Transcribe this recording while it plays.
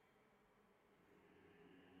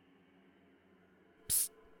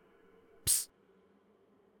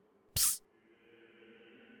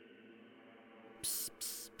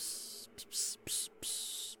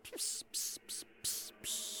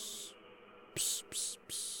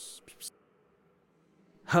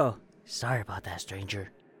Oh, sorry about that,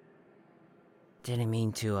 stranger. Didn't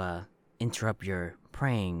mean to, interrupt your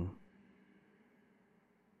praying.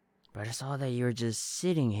 But I saw that you were just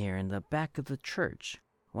sitting here in the back of the church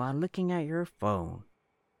while looking at your phone.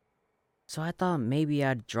 So I thought maybe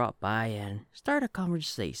I'd drop by and start a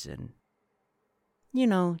conversation. You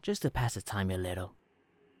know, just to pass the time a little.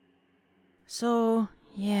 So,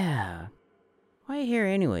 yeah. Why are you here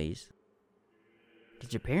anyways?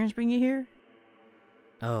 Did your parents bring you here?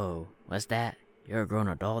 Oh, what's that? You're a grown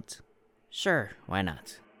adult? Sure, why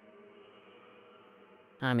not?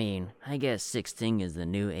 I mean, I guess 16 is the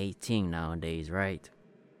new 18 nowadays, right?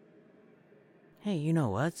 Hey, you know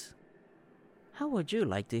what? How would you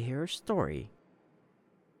like to hear a story?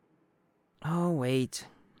 Oh, wait.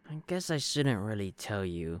 I guess I shouldn't really tell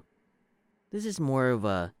you. This is more of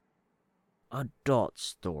a adult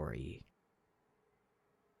story.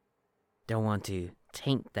 Don't want to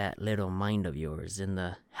taint that little mind of yours in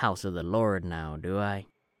the house of the Lord now, do I?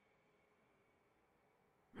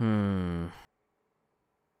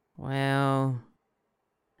 Well,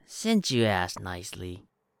 since you asked nicely,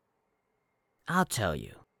 I'll tell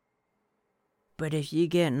you. But if you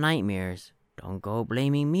get nightmares, don't go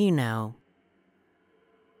blaming me now.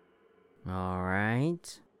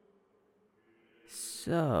 Alright?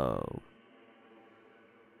 So...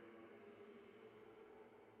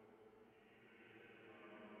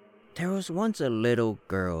 there was once a little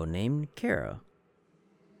girl named Kara.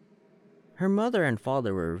 Her mother and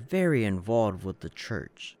father were very involved with the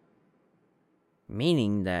church,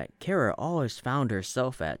 meaning that Kara always found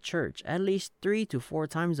herself at church at least 3 to 4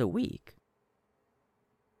 times a week.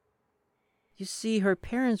 You see, her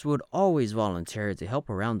parents would always volunteer to help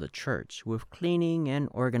around the church with cleaning and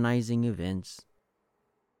organizing events.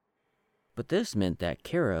 But this meant that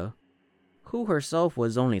Kara, who herself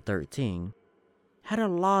was only 13, had a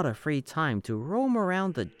lot of free time to roam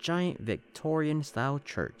around the giant Victorian-style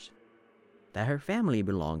church that her family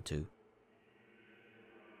belonged to.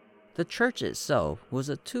 The church itself was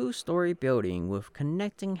a 2-story building with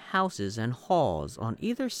connecting houses and halls on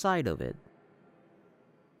either side of it,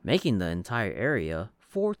 making the entire area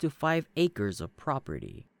 4 to 5 acres of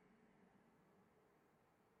property.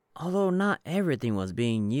 Although not everything was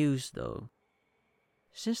being used though,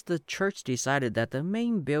 since the church decided that the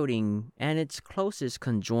main building and its closest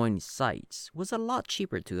conjoined sites was a lot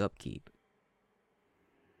cheaper to upkeep.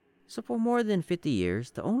 So for more than 50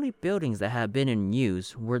 years, the only buildings that had been in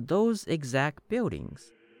use were those exact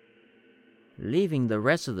buildings, leaving the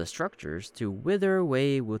rest of the structures to wither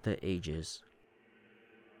away with the ages.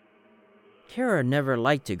 Kara never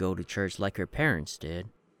liked to go to church like her parents did.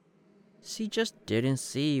 She just didn't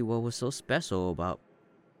see what was so special about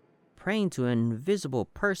praying to an invisible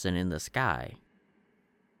person in the sky.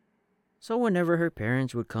 So whenever her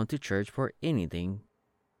parents would come to church for anything,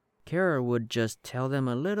 Kara would just tell them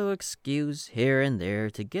a little excuse here and there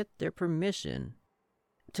to get their permission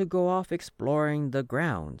to go off exploring the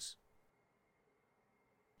grounds.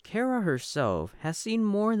 Kara herself has seen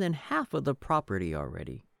more than half of the property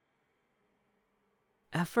already.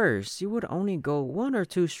 At first, she would only go 1 or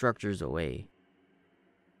 2 structures away.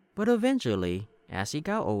 But eventually, as she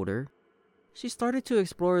got older, she started to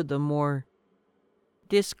explore the more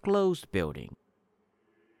disclosed building.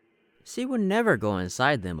 She would never go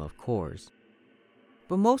inside them, of course,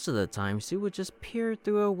 but most of the time she would just peer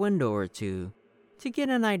through a window or two to get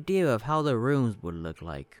an idea of how the rooms would look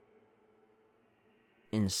like.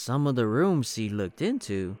 In some of the rooms she looked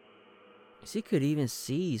into, she could even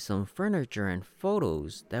see some furniture and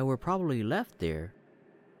photos that were probably left there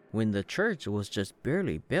when the church was just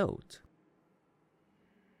barely built.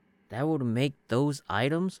 That would make those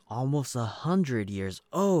items almost 100 years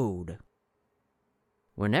old.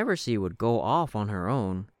 Whenever she would go off on her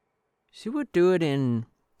own, she would do it in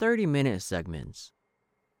 30-minute segments,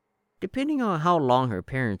 depending on how long her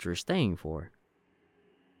parents were staying for.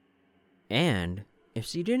 And if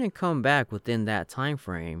she didn't come back within that time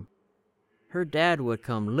frame, her dad would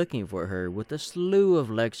come looking for her with a slew of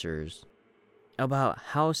lectures about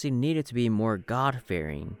how she needed to be more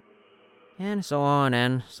God-fearing, and so on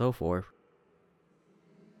and so forth.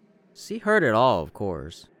 She heard it all, of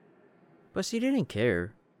course, but she didn't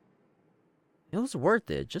care. It was worth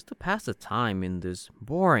it just to pass the time in this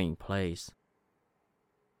boring place.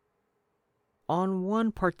 On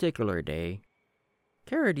one particular day,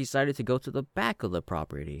 Kara decided to go to the back of the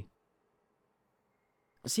property.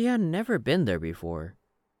 She had never been there before,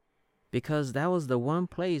 because that was the one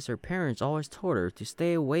place her parents always told her to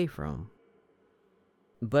stay away from.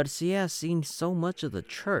 But she has seen so much of the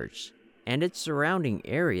church and its surrounding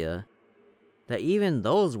area that even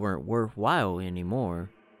those weren't worthwhile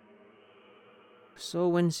anymore. So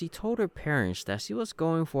when she told her parents that she was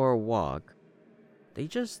going for a walk, they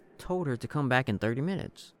just told her to come back in 30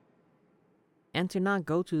 minutes and to not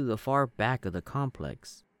go to the far back of the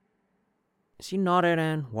complex. She nodded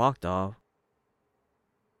and walked off.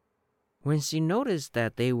 When she noticed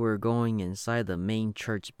that they were going inside the main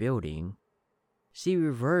church building, she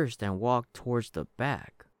reversed and walked towards the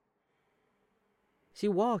back. She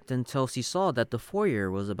walked until she saw that the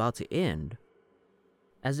foyer was about to end,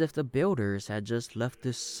 as if the builders had just left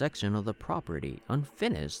this section of the property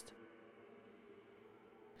unfinished.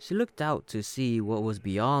 She looked out to see what was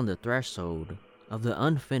beyond the threshold of the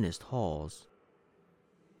unfinished halls,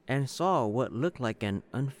 and saw what looked like an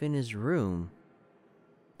unfinished room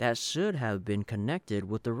that should have been connected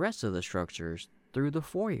with the rest of the structures through the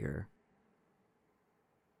foyer.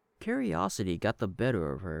 Curiosity got the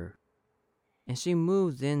better of her, and she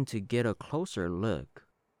moved in to get a closer look.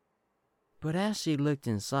 But as she looked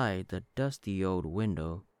inside the dusty old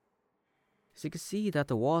window, she could see that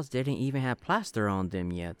the walls didn't even have plaster on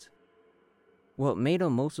them yet. What made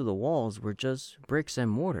up most of the walls were just bricks and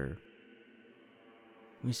mortar.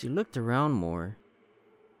 When she looked around more,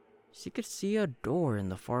 she could see a door in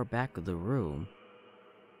the far back of the room.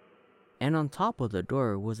 And on top of the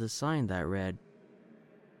door was a sign that read,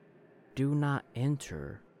 "Do not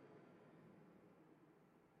enter."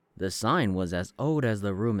 The sign was as old as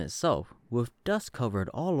the room itself, with dust covered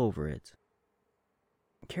all over it.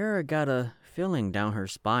 Kara got a feeling down her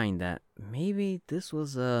spine that maybe this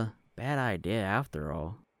was a bad idea after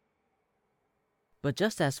all. But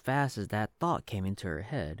just as fast as that thought came into her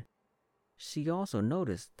head, she also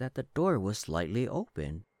noticed that the door was slightly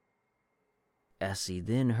open. As she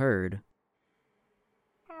then heard,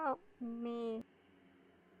 "Help me.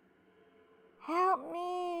 Help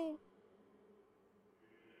me.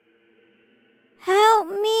 Help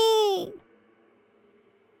me,"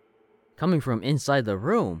 coming from inside the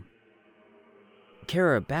room.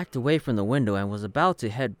 Kara backed away from the window and was about to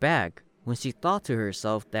head back when she thought to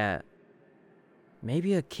herself that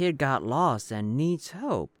maybe a kid got lost and needs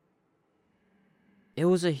help. It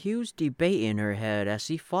was a huge debate in her head as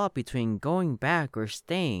she fought between going back or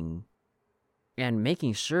staying and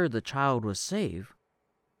making sure the child was safe.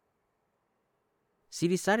 She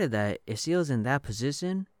decided that if she was in that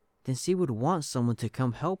position, then she would want someone to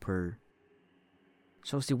come help her.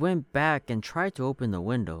 So she went back and tried to open the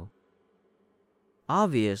window.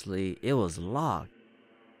 Obviously, it was locked.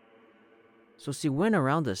 So she went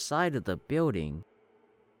around the side of the building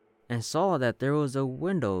and saw that there was a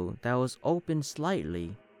window that was open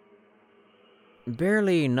slightly,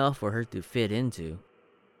 barely enough for her to fit into,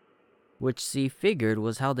 which she figured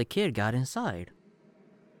was how the kid got inside.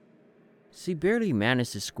 She barely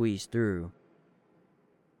managed to squeeze through.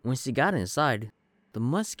 When she got inside, the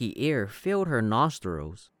musky air filled her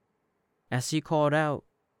nostrils as she called out,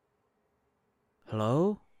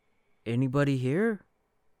 "Hello? Anybody here?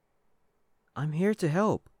 I'm here to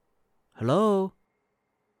help. Hello?"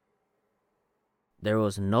 There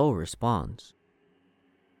was no response.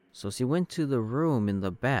 So she went to the room in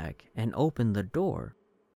the back and opened the door.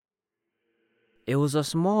 It was a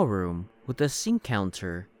small room with a sink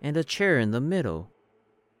counter and a chair in the middle.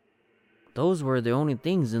 Those were the only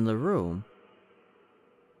things in the room.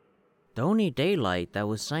 The only daylight that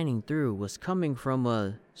was shining through was coming from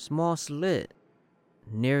a small slit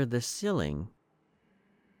near the ceiling,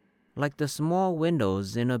 like the small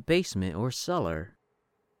windows in a basement or cellar.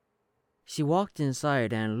 She walked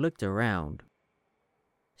inside and looked around.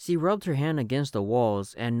 She rubbed her hand against the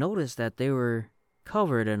walls and noticed that they were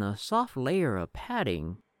covered in a soft layer of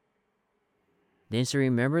padding. Then she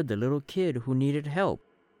remembered the little kid who needed help,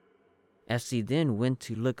 as she then went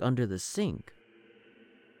to look under the sink.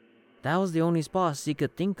 That was the only spot she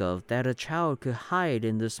could think of that a child could hide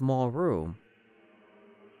in the small room.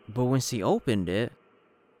 But when she opened it,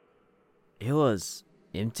 it was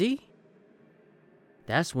empty.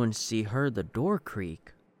 That's when she heard the door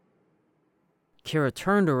creak. Kara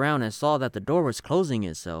turned around and saw that the door was closing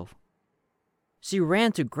itself. She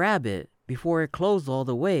ran to grab it before it closed all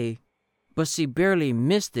the way, but she barely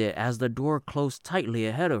missed it as the door closed tightly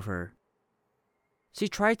ahead of her. She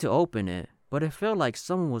tried to open it, but it felt like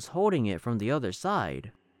someone was holding it from the other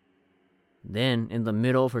side. Then, in the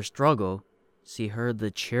middle of her struggle, she heard the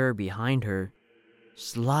chair behind her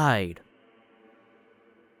slide.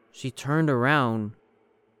 She turned around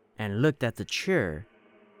and looked at the chair,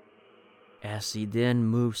 as she then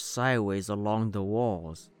moved sideways along the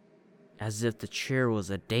walls, as if the chair was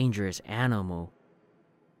a dangerous animal.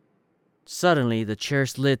 Suddenly, the chair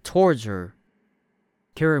slid towards her.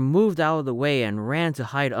 Kara moved out of the way and ran to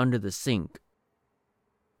hide under the sink.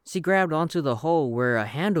 She grabbed onto the hole where a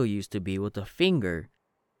handle used to be with a finger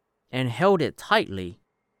and held it tightly.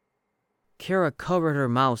 Kara covered her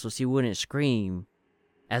mouth so she wouldn't scream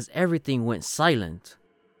as everything went silent.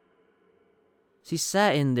 She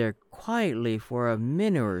sat in there quietly for a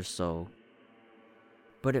minute or so,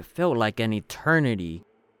 but it felt like an eternity.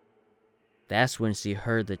 That's when she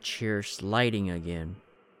heard the chair sliding again.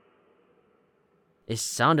 It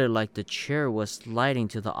sounded like the chair was sliding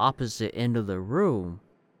to the opposite end of the room.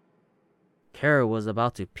 Kara was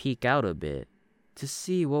about to peek out a bit to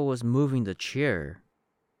see what was moving the chair.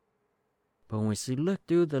 But when she looked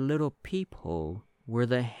through the little peephole where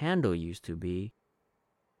the handle used to be,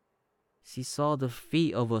 she saw the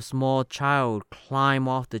feet of a small child climb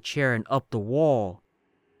off the chair and up the wall.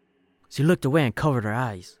 She looked away and covered her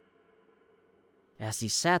eyes. As she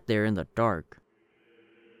sat there in the dark,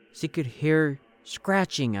 she could hear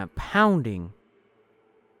scratching and pounding.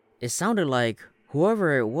 It sounded like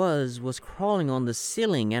whoever it was crawling on the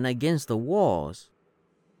ceiling and against the walls.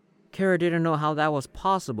 Kara didn't know how that was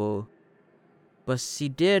possible, but she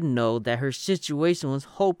did know that her situation was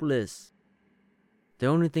hopeless. The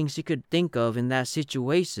only thing she could think of in that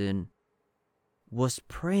situation was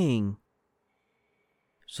praying.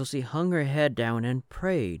 So she hung her head down and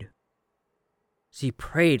prayed. She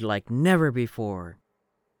prayed like never before.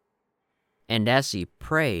 And as she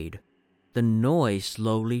prayed, the noise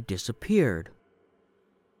slowly disappeared.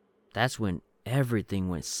 That's when everything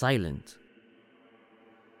went silent.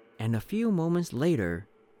 And a few moments later,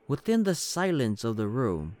 within the silence of the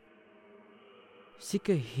room, she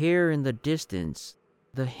could hear in the distance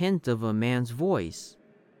the hint of a man's voice.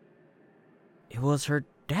 It was her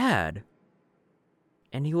dad,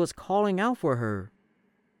 and he was calling out for her.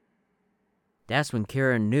 That's when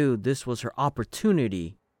Kara knew this was her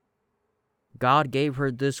opportunity. God gave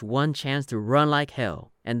her this one chance to run like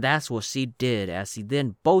hell, and that's what she did as she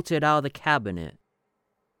then bolted out of the cabinet.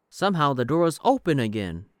 Somehow the door was open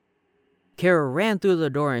again. Kara ran through the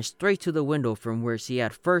door and straight to the window from where she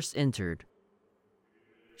had first entered.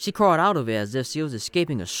 She crawled out of it as if she was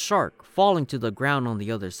escaping a shark falling to the ground on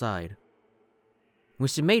the other side. When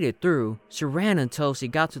she made it through, she ran until she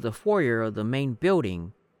got to the foyer of the main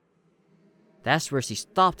building. That's where she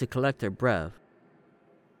stopped to collect her breath.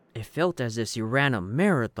 It felt as if she ran a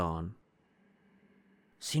marathon.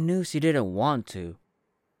 She knew she didn't want to,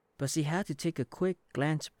 but she had to take a quick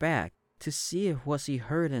glance back to see if what she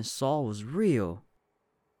heard and saw was real.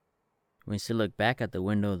 When she looked back at the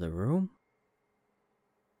window of the room,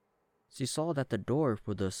 she saw that the door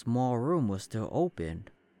for the small room was still open.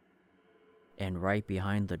 And right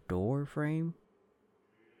behind the door frame,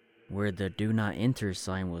 where the "Do Not Enter"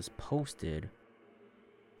 sign was posted,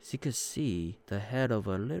 she could see the head of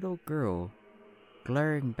a little girl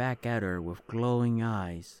glaring back at her with glowing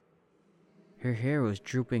eyes. Her hair was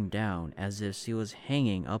drooping down as if she was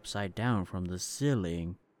hanging upside down from the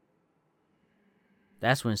ceiling.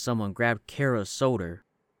 That's when someone grabbed Kara's shoulder.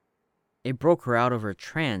 It broke her out of her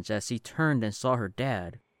trance as she turned and saw her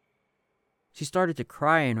dad. She started to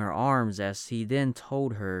cry in her arms as he then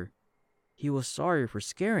told her he was sorry for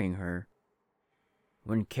scaring her.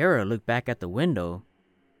 When Kara looked back at the window,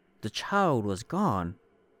 the child was gone,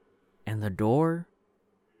 and the door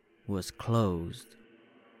was closed.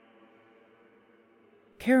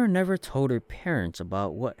 Kara never told her parents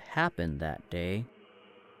about what happened that day.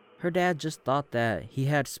 Her dad just thought that he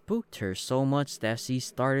had spooked her so much that she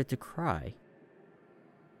started to cry.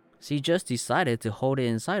 She just decided to hold it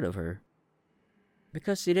inside of her,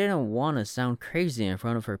 because she didn't want to sound crazy in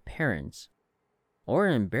front of her parents, or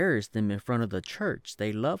embarrass them in front of the church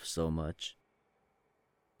they loved so much.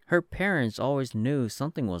 Her parents always knew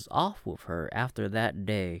something was off with her after that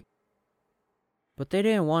day, but they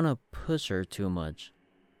didn't want to push her too much,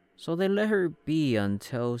 so they let her be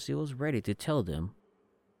until she was ready to tell them.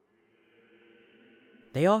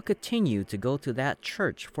 They all continued to go to that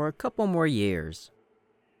church for a couple more years,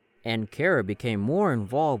 and Kara became more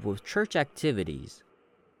involved with church activities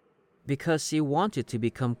because she wanted to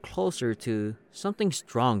become closer to something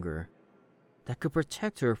stronger that could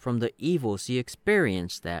protect her from the evil she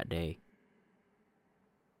experienced that day.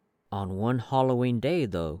 On one Halloween day,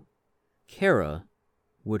 though, Kara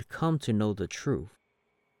would come to know the truth.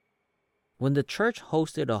 When the church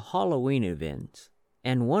hosted a Halloween event,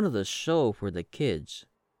 and one of the shows for the kids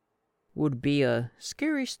would be a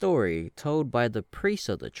scary story told by the priest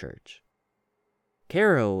of the church,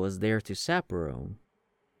 Kara was there to chaperone.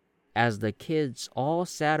 As the kids all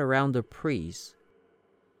sat around the priest,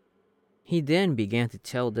 he then began to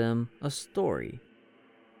tell them a story.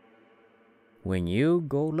 When you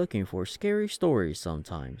go looking for scary stories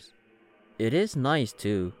sometimes, it is nice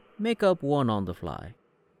to make up one on the fly.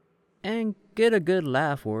 and get a good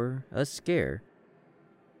laugh or a scare.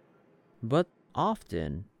 But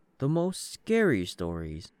often, the most scary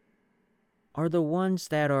stories are the ones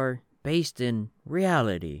that are based in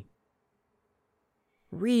reality.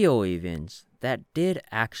 Real events that did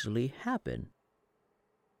actually happen.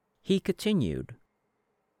 He continued,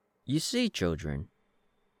 "You see, children,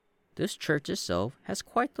 this church itself has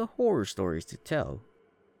quite the horror stories to tell.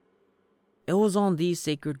 It was on these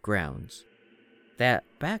sacred grounds that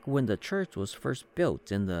back when the church was first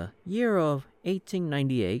built in the year of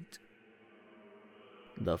 1898,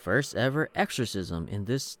 the first ever exorcism in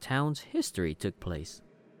this town's history took place.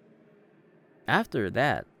 After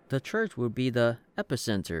that, the church would be the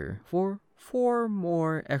epicenter for 4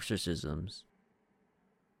 more exorcisms,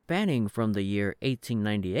 spanning from the year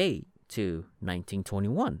 1898 to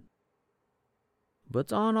 1921.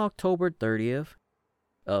 But on October 30th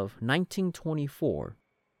of 1924,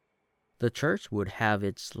 the church would have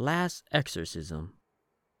its last exorcism.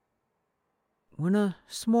 When a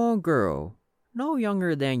small girl, no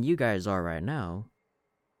younger than you guys are right now,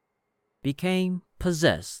 became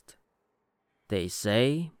possessed, they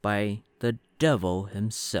say, by the devil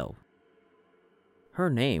himself. Her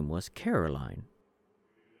name was Caroline,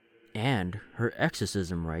 and her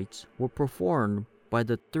exorcism rites were performed by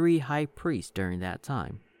the 3 high priests during that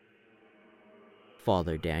time: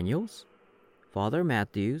 Father Daniels, Father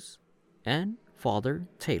Matthews, and Father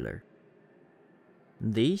Taylor.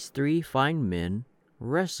 These 3 fine men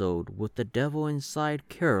wrestled with the devil inside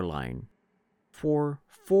Caroline for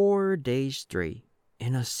 4 days straight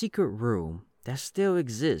in a secret room that still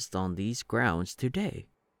exists on these grounds today.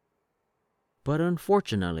 But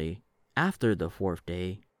unfortunately, after the 4th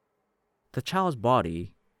day, the child's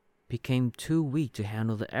body became too weak to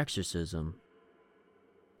handle the exorcism,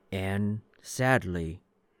 and sadly,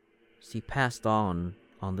 she passed on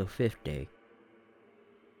the 5th day.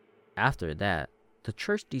 After that, the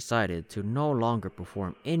church decided to no longer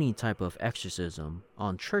perform any type of exorcism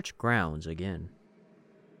on church grounds again.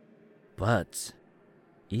 But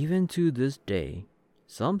even to this day,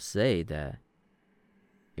 some say that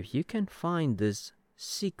if you can find this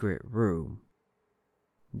secret room,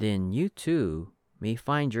 then you too may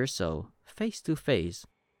find yourself face to face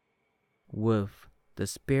with the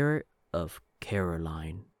spirit of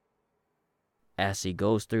Caroline as he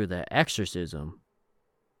goes through the exorcism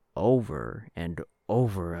over and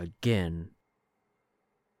over again.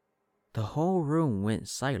 The whole room went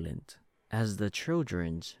silent as the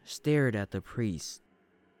children stared at the priest.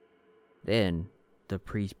 Then the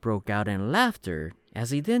priest broke out in laughter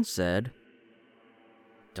as he then said,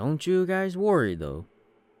 "Don't you guys worry though.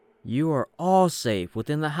 You are all safe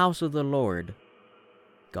within the house of the Lord.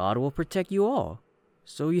 God will protect you all,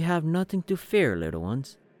 so you have nothing to fear, little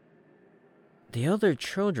ones." The other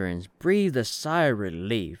children breathed a sigh of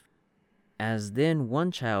relief, as then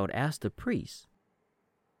one child asked the priest,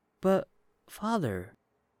 "But, Father,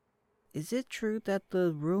 is it true that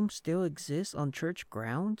the room still exists on church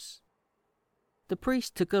grounds?" The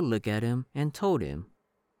priest took a look at him and told him,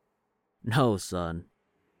 "No, son.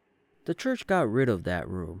 The church got rid of that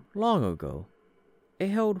room long ago. It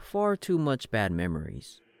held far too much bad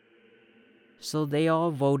memories. So they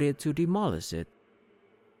all voted to demolish it."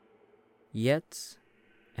 Yet,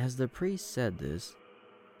 as the priest said this,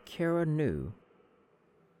 Kara knew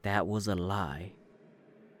that was a lie.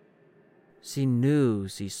 She knew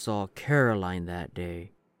she saw Caroline that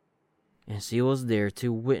day, and she was there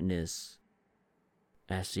to witness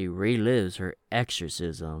as she relives her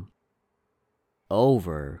exorcism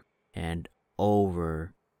over and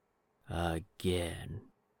over again.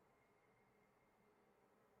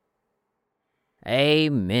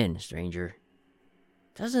 Amen, stranger.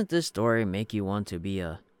 Doesn't this story make you want to be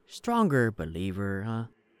a stronger believer, huh?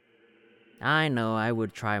 I know I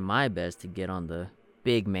would try my best to get on the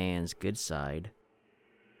big man's good side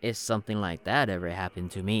if something like that ever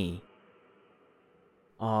happened to me.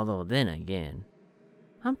 Although then again,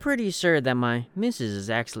 I'm pretty sure that my missus is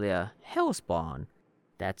actually a hellspawn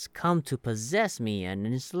that's come to possess me and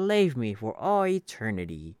enslave me for all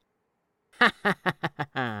eternity. Ha ha ha ha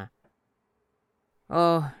ha.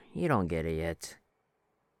 Oh, you don't get it yet.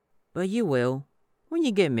 But you will when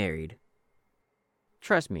you get married.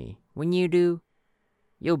 Trust me, when you do,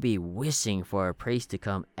 you'll be wishing for a priest to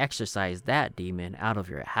come exorcise that demon out of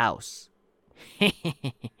your house.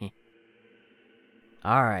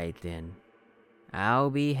 Alright then. I'll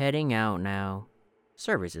be heading out now.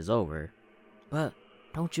 Service is over. But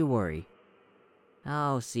don't you worry.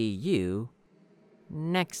 I'll see you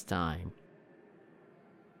next time,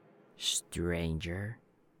 stranger.